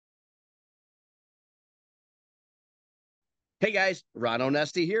Hey guys, Ron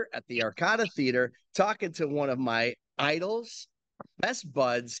Onesti here at the Arcada Theater, talking to one of my idols, best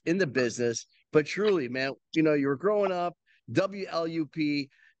buds in the business. But truly, man, you were growing up, WLUP.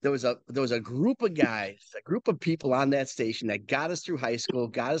 There was a group of guys, a group of people on that station that got us through high school,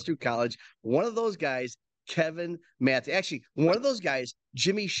 got us through college. One of those guys, Kevin Matthews. Actually, one of those guys,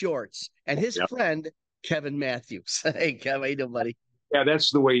 Jimmy Shorts, and his Yep. friend, Kevin Matthews. Hey, Kevin, how you doing, buddy? Yeah, that's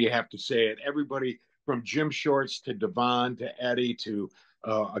the way you have to say it. Everybody from Jim Shorts to Devon to Eddie to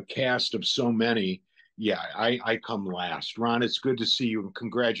a cast of so many. Yeah, I come last. Ron, it's good to see you, and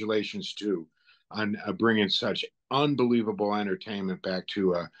congratulations too on bringing such unbelievable entertainment back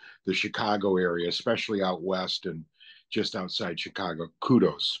to the Chicago area, especially out west and just outside Chicago.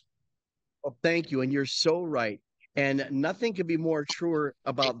 Kudos. Well, thank you. And you're so right. And nothing could be more truer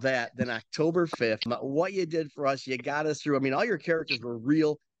about that than October 5th. What you did for us, you got us through. I mean, all your characters were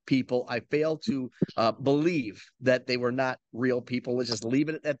real people. I fail to believe that they were not real people. Let's just leave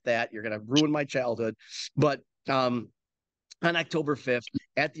it at that. You're going to ruin my childhood. But on October 5th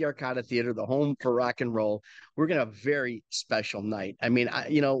at the Arcada Theater, the home for rock and roll. We're going to have a very special night. I mean,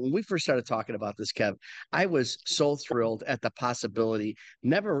 when we first started talking about this, Kev, I was so thrilled at the possibility,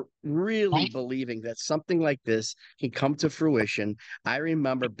 never really believing that something like this can come to fruition. I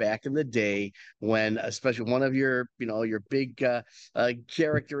remember back in the day when, especially one of your big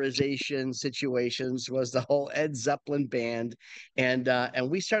characterization situations was the whole Ed Zeppelin band, and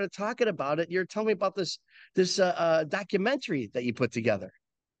we started talking about it. You're telling me about this documentary that you put together.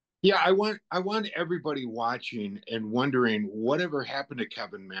 Yeah, I want everybody watching and wondering whatever happened to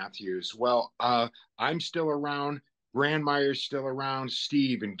Kevin Matthews. Well, I'm still around. Brandmeyer's still around.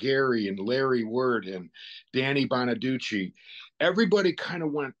 Steve and Gary and Larry Word and Danny Bonaducci. Everybody kind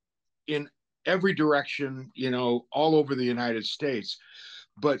of went in every direction, all over the United States.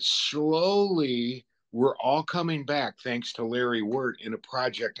 But slowly, we're all coming back thanks to Larry Word in a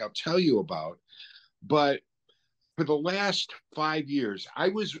project I'll tell you about. But for the last 5 years, I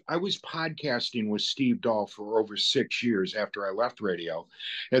was podcasting with Steve Dahl for over 6 years after I left radio,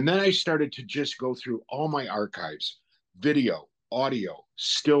 and then I started to just go through all my archives, video, audio,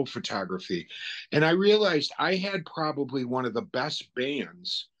 still photography, and I realized I had probably one of the best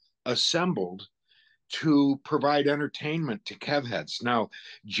bands assembled to provide entertainment to Kevheads. Now,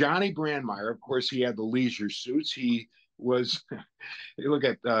 Johnny Brandmeier, of course, he had the leisure suits. He was, look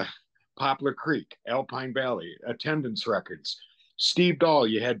at Poplar Creek, Alpine Valley, attendance records. Steve Dahl,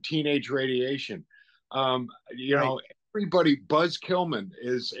 you had Teenage Radiation. Right. Everybody, Buzz Killman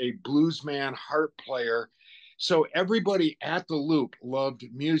is a bluesman, harp player. So everybody at the Loop loved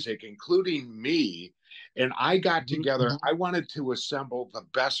music, including me. And I got together, I wanted to assemble the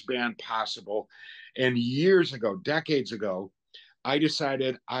best band possible. And years ago, decades ago, I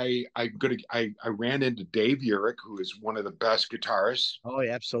decided I ran into Dave Urich, who is one of the best guitarists Oh,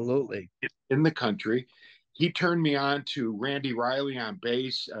 yeah, absolutely. in the country. He turned me on to Randy Riley on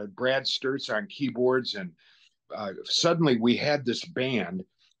bass, Brad Sturts on keyboards, and suddenly we had this band,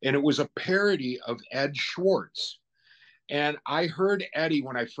 and it was a parody of Ed Schwartz. And I heard Eddie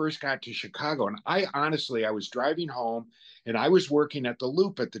when I first got to Chicago. And I was driving home and I was working at the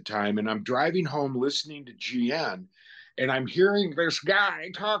Loop at the time. And I'm driving home listening to GN and I'm hearing this guy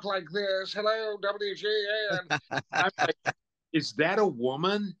talk like this. Hello, WGN. I'm like, is that a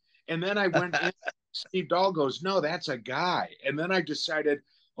woman? And then I went in. Steve Dahl goes, no, that's a guy. And then I decided,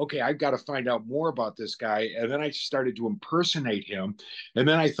 okay, I've got to find out more about this guy. And then I started to impersonate him. And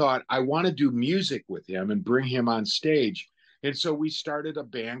then I thought, I want to do music with him and bring him on stage. And so we started a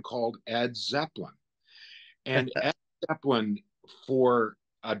band called Ed Zeppelin. And Ed Zeppelin, for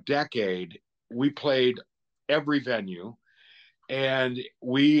a decade, we played every venue and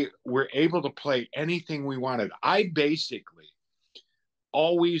we were able to play anything we wanted. I basically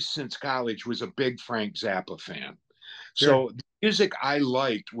always since college was a big Frank Zappa fan. Sure. So the music I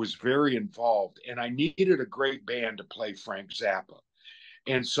liked was very involved, and I needed a great band to play Frank Zappa.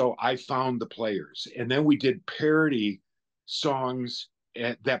 And so I found the players, and then we did parody songs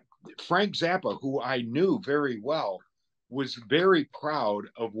that Frank Zappa, who I knew very well, was very proud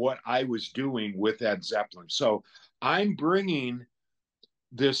of what I was doing with Ed Zeppelin. So I'm bringing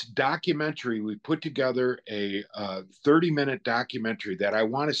this documentary. We put together a 30-minute documentary that I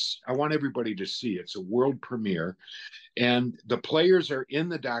want everybody to see. It's a world premiere, and the players are in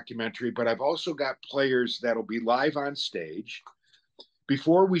the documentary, but I've also got players that'll be live on stage.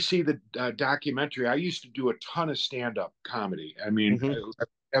 Before we see the documentary, I used to do a ton of stand-up comedy. I mean, Hmm.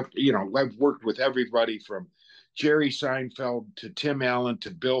 I've worked with everybody from Jerry Seinfeld to Tim Allen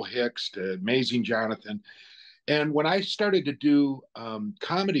to Bill Hicks to Amazing Jonathan. And when I started to do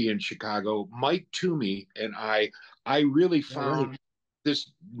comedy in Chicago, Mike Toomey and I really All right. found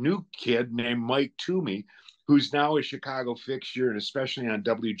this new kid named Mike Toomey, who's now a Chicago fixture and especially on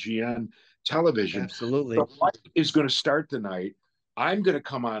WGN television. Absolutely. So Mike is going to start the night. I'm going to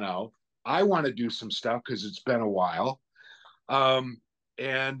come on out. I want to do some stuff because it's been a while. Um,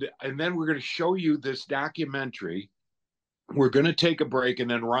 and then we're going to show you this documentary. We're going to take a break,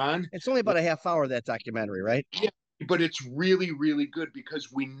 and then Ron. It's only about a half hour, that documentary, right? Yeah, but it's really, really good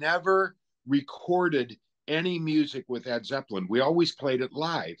because we never recorded any music with Ed Zeppelin. We always played it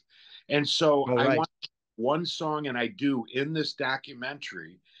live. And so All I right. want one song, and I do in this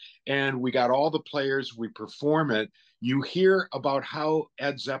documentary. And we got all the players, we perform it. You hear about how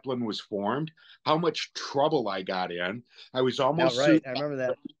Ed Zeppelin was formed, how much trouble I got in. I was Yeah, almost right. sued I by remember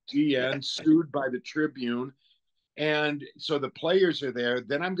that. the GN, sued by the Tribune, and so the players are there.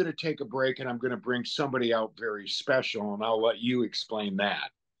 Then I'm going to take a break and I'm going to bring somebody out very special, and I'll let you explain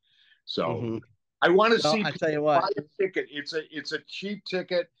that. So Hmm. I want to Well, see I tell people you buy what. a ticket. It's a cheap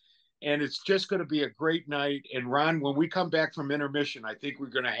ticket, and it's just going to be a great night. And Ron, when we come back from intermission, I think we're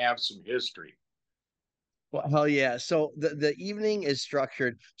going to have some history. Well, hell yeah. So the evening is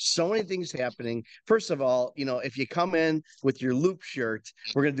structured. So many things happening. First of all, if you come in with your loop shirt,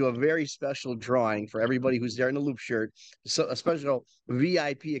 we're going to do a very special drawing for everybody who's there in the loop shirt. So a special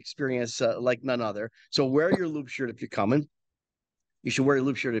VIP experience like none other. So wear your loop shirt if you're coming. You should wear your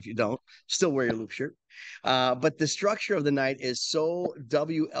loop shirt if you don't. Still wear your loop shirt. But the structure of the night is so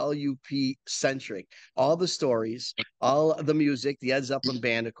WLUP centric. All the stories, all the music, the Ed Zeppelin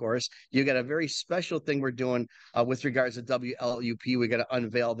band, of course. You got a very special thing we're doing with regards to WLUP. We got to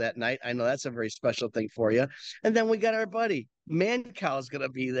unveil that night. I know that's a very special thing for you. And then we got our buddy Mancow's going to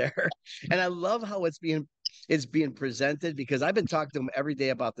be there, and I love how it's being presented because I've been talking to him every day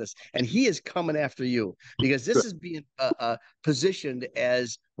about this, and he is coming after you because this is being positioned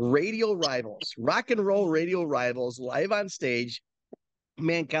as radio rivals, rock and roll radio rivals, live on stage.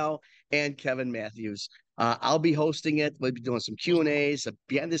 Mancow and Kevin Matthews. I'll be hosting it. We'll be doing some Q&As, some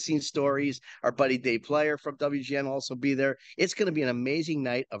behind the scenes stories. Our buddy Dave Player from WGN will also be there. It's going to be an amazing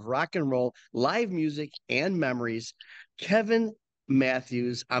night of rock and roll, live music, and memories. Kevin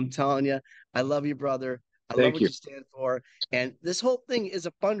Matthews, I'm telling you, I love you, brother. I love Thank what you. you stand for. And this whole thing is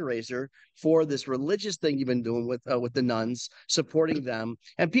a fundraiser for this religious thing you've been doing with the nuns, supporting them.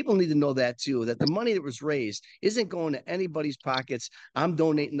 And people need to know that too, that the money that was raised isn't going to anybody's pockets. I'm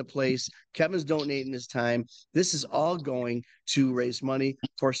donating the place. Kevin's donating his time. This is all going to raise money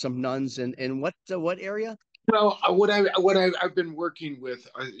for some nuns in what area? Well, I've been working with,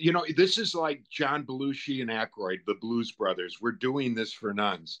 this is like John Belushi and Aykroyd, the Blues Brothers. We're doing this for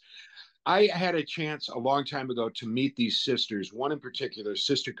nuns. I had a chance a long time ago to meet these sisters, one in particular,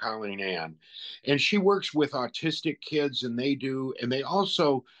 Sister Colleen Ann, and she works with autistic kids, and they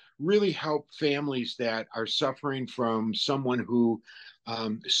also really help families that are suffering from someone who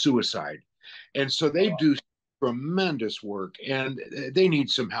suicide. And so they do tremendous work, and they need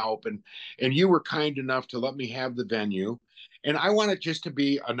some help. And you were kind enough to let me have the venue, and I want it just to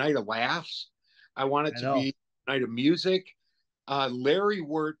be a night of laughs. I want it I to know. be a night of music. Larry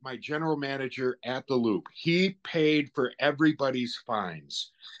Wirt, my general manager at the Loop, he paid for everybody's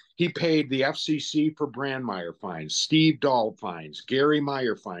fines. He paid the FCC for Brandmeier fines, Steve Dahl fines, Gary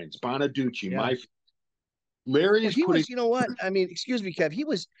Meyer fines, Bonaducci, Yeah. Well, Larry's he putting. was, what? I mean, excuse me, Kev. He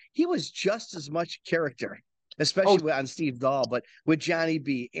was just as much character, Oh, especially on Steve Dahl, but with Johnny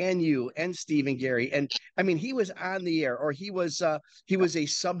B and you and Steve and Gary. And I mean, he was on the air, or he was a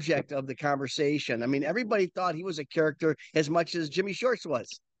subject of the conversation. I mean, everybody thought he was a character as much as Jimmy Shorts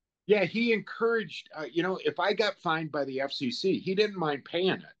was. yeah, he encouraged. If I got fined by the FCC, he didn't mind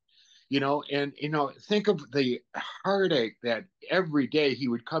paying it. And think of the heartache that every day he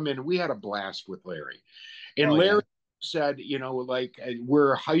would come in. We had a blast with Larry. And Oh Larry yeah. said, like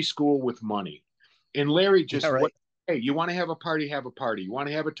we're high school with money. And Larry Yeah, just, right. hey, you want to have a party, have a party. You want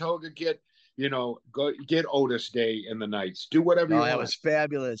to have a toga, go get Otis Day in the nights. Do whatever Oh, you that want. was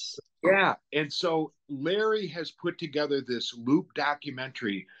fabulous. Yeah. And so Larry has put together this loop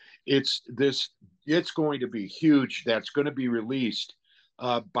documentary. It's this, it's going to be huge. That's going to be released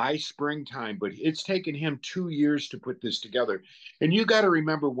by springtime, but it's taken him 2 years to put this together. And you got to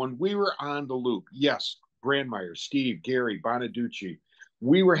remember when we were on the loop, yes, Brandmeier, Steve, Gary, Bonaducci,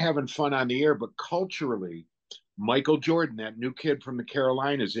 we were having fun on the air, but culturally, Michael Jordan, that new kid from the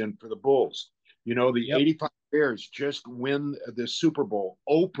Carolinas, in for the Bulls. The Yep. 85 Bears just win the Super Bowl.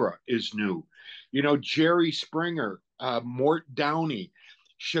 Oprah is new. Jerry Springer, Mort Downey, Yeah,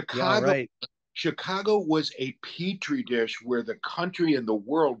 Chicago right. Chicago was a petri dish where the country and the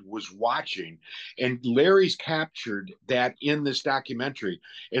world was watching. And Larry's captured that in this documentary.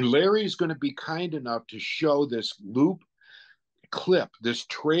 And Larry's going to be kind enough to show this loop clip, this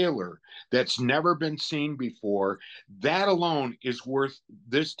trailer that's never been seen before. That alone is worth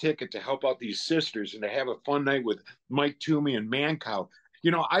this ticket to help out these sisters and to have a fun night with Mike Toomey and Mancow.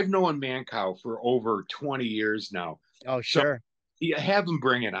 You know, I've known Mancow for over 20 years now. Oh, So sure. yeah, have them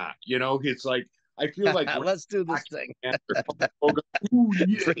bring it on. You know, it's like, I feel like Let's do this thing. Ooh, yeah,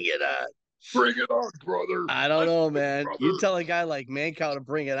 Bring it on. bring it on, brother. I don't Let's know, do it, man. You brother. tell a guy like Mancow to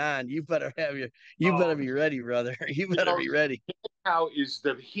bring it on. You better Oh, be ready, brother. You you better know, be ready. how is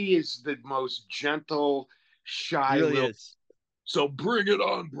he is the most gentle, He shy really little. is. So bring it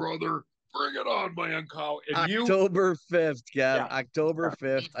on, brother. Bring it on, man, cow. And you, October 5th, Kev. yeah, October yeah,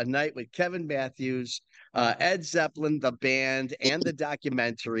 5th, a night with Kevin Matthews, Ed Zeppelin, the band, and the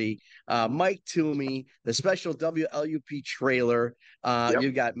documentary, Mike Toomey, the special WLUP trailer. yep,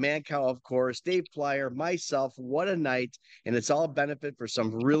 You got Mancow, of course, Dave Plyer, myself. What a night. And it's all benefit for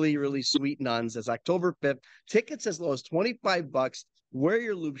some really, really sweet nuns. It's October 5th. Tickets as low as $25. Wear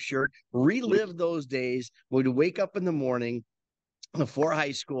your loop shirt, relive those days when you wake up in the morning before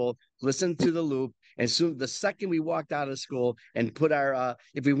high school, listen to the loop. And soon the second we walked out of school and put our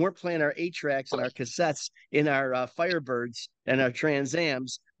if we weren't playing our 8 tracks and our cassettes in our Firebirds and our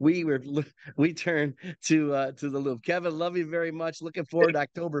Transams, we turned to the loop. Kevin, love you very much. Looking forward to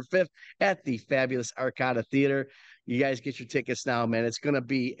October 5th at the fabulous Arcata Theater. You guys get your tickets now, man. It's gonna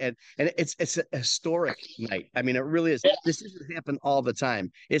be and it's a historic night. I mean, it really is. yeah, This doesn't happen all the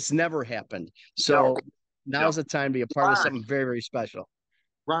time. It's never happened. no, So now's no. the time to be a part of Ron, something very, very special.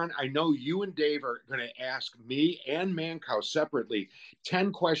 Ron, I know you and Dave are going to ask me and Mancow separately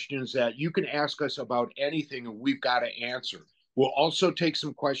 10 questions that you can ask us about anything and we've got to answer. We'll also take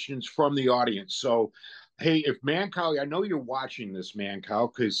some questions from the audience. So, hey, if Mancow, I know you're watching this,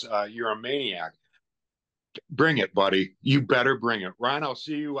 Mancow, because you're a maniac. Bring it, buddy. You better bring it. Ron, I'll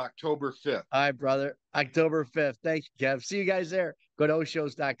see you October 5th. All right, brother. October 5th. Thank you, Kev. See you guys there. Go to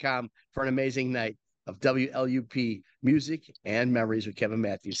oshows.com for an amazing night of WLUP music and memories with Kevin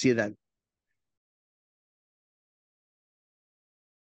Matthews. See you then.